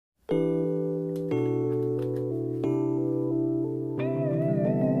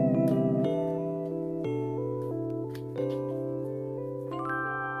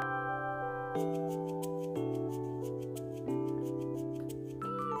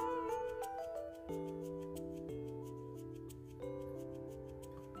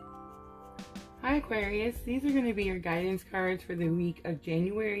Hi Aquarius, these are going to be your guidance cards for the week of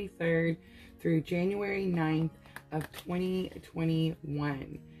January 3rd through January 9th of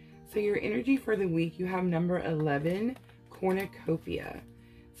 2021. So your energy for the week, you have number 11, cornucopia.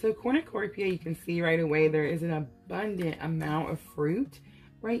 So cornucopia, you can see right away there is an abundant amount of fruit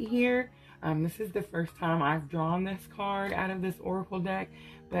right here. This is the first time I've drawn this card out of this oracle deck,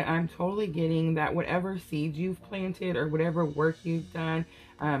 but I'm totally getting that whatever seeds you've planted or whatever work you've done,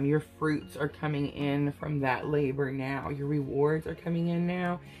 your fruits are coming in from that labor now. Your rewards are coming in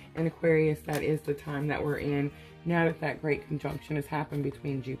now. And Aquarius, that is the time that we're in. Now that that great conjunction has happened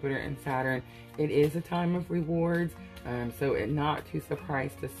between Jupiter and Saturn, it is a time of rewards. So it's not too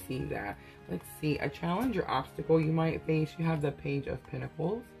surprised to see that. Let's see, a challenge or obstacle you might face. You have the Page of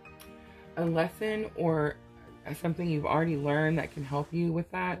Pentacles. A lesson or something you've already learned that can help you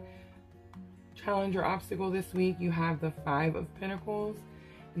with that challenge or obstacle this week. You have the Five of Pentacles.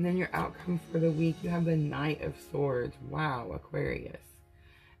 And then your outcome for the week, you have the Knight of Swords. Wow, Aquarius.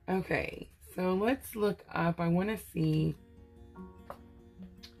 Okay, so let's look up. I want to see.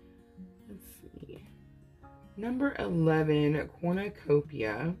 Let's see. Number 11,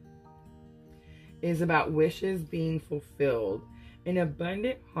 cornucopia, is about wishes being fulfilled. An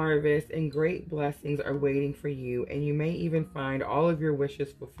abundant harvest and great blessings are waiting for you, and you may even find all of your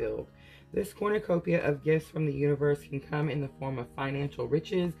wishes fulfilled. This cornucopia of gifts from the universe can come in the form of financial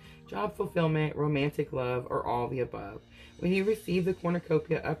riches, job fulfillment, romantic love, or all the above. When you receive the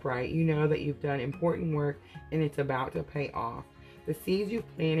cornucopia upright, you know that you've done important work and it's about to pay off. The seeds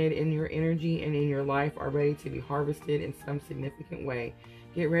you've planted in your energy and in your life are ready to be harvested in some significant way.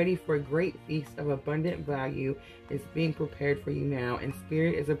 Get ready for a great feast of abundant value is being prepared for you now, and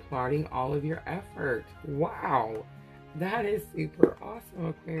Spirit is applauding all of your effort. Wow, that is super awesome,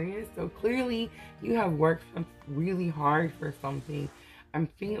 Aquarius. So clearly you have worked really hard for something. I'm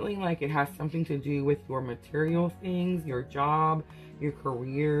feeling like it has something to do with your material things, your job, your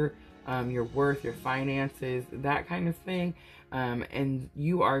career, your worth, your finances, that kind of thing. And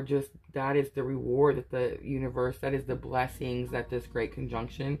you are just, that is the reward that the universe, that is the blessings that this great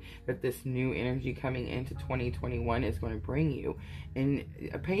conjunction, that this new energy coming into 2021 is going to bring you. And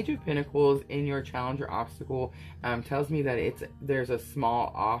a Page of Pentacles in your challenge or obstacle tells me that there's a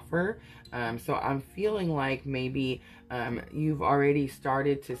small offer. So I'm feeling like maybe you've already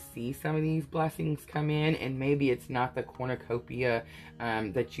started to see some of these blessings come in, and maybe it's not the cornucopia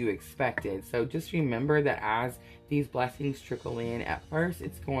that you expected. So just remember that as these blessings trickle in, at first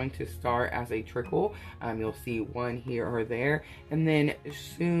it's going to start as a trickle. You'll see one here or there, and then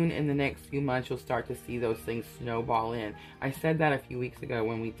soon in the next few months you'll start to see those things snowball in. I said that a few weeks ago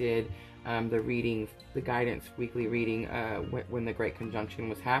when we did the reading, the guidance weekly reading, when the great conjunction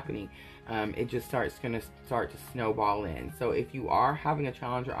was happening. It just going to start to snowball in. So if you are having a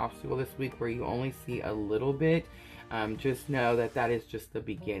challenge or obstacle this week where you only see a little bit, just know that that is just the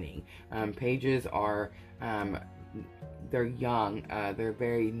beginning. Pages are they're young, they're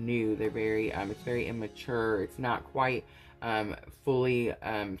very new, they're very it's very immature, it's not quite fully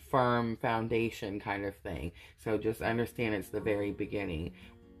firm foundation kind of thing. So just understand it's the very beginning.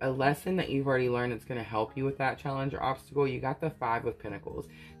 A lesson that you've already learned that's going to help you with that challenge or obstacle, you got the Five of Pentacles.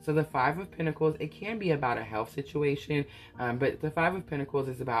 So the Five of Pentacles, it can be about a health situation, but the Five of Pentacles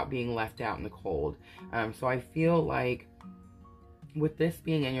is about being left out in the cold. So I feel like with this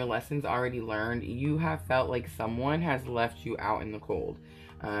being in your lessons already learned, you have felt like someone has left you out in the cold.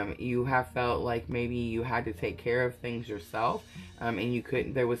 You have felt like maybe you had to take care of things yourself, and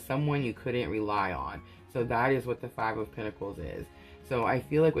there was someone you couldn't rely on. So that is what the Five of Pentacles is. So I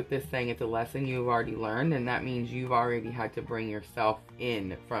feel like with this saying, it's a lesson you've already learned, and that means you've already had to bring yourself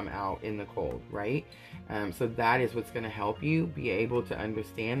in from out in the cold, right? So that is what's going to help you be able to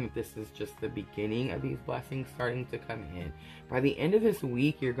understand that this is just the beginning of these blessings starting to come in. By the end of this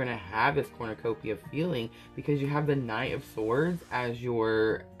week, you're going to have this cornucopia feeling because you have the Knight of Swords as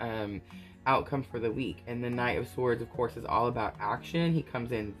your outcome for the week. And the Knight of Swords, of course, is all about action. He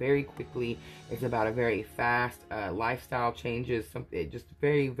comes in very quickly. It's about a very fast lifestyle changes, something just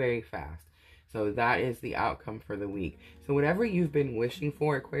very, very fast. So that is the outcome for the week. So whatever you've been wishing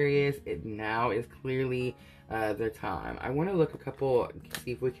for, Aquarius, it now is clearly the time. I want to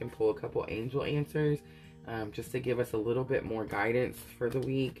see if we can pull a couple angel answers just to give us a little bit more guidance for the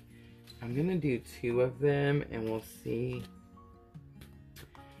week. I'm going to do 2 of them, and we'll see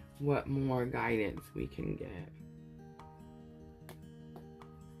what more guidance we can get.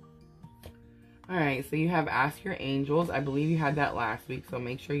 Alright, so you have Ask Your Angels. I believe you had that last week, so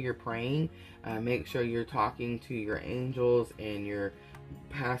make sure you're praying. Make sure you're talking to your angels and your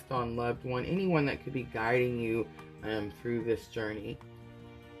passed on loved one, anyone that could be guiding you through this journey.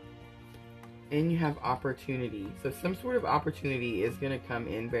 and you have opportunity. So some sort of opportunity is going to come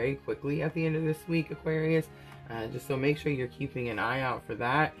in very quickly at the end of this week, Aquarius. Just so make sure you're keeping an eye out for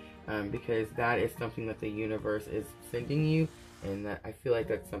that, because that is something that the universe is sending you, and that I feel like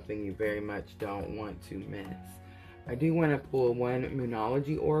that's something you very much don't want to miss. I do want to pull one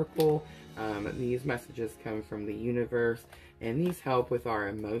Moonology Oracle. These messages come from the universe, and these help with our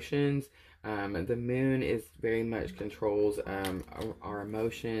emotions. The moon is very much controls our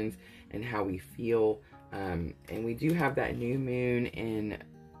emotions and how we feel. And we do have that new moon in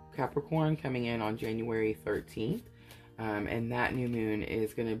Capricorn coming in on January 13th. And that new moon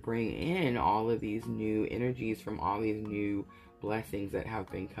is going to bring in all of these new energies from all these new blessings that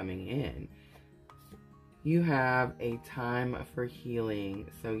have been coming in. You have a time for healing.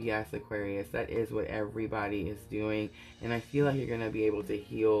 So yes, Aquarius, that is what everybody is doing. And I feel like you're going to be able to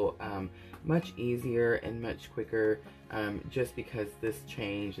heal much easier and much quicker, just because this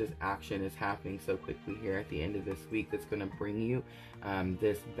change, this action is happening so quickly here at the end of this week. That's going to bring you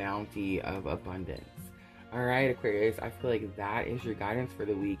this bounty of abundance. All right, Aquarius, I feel like that is your guidance for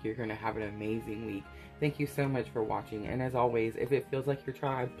the week. You're going to have an amazing week. Thank you so much for watching. And as always, if it feels like your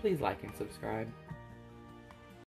tribe, please like and subscribe.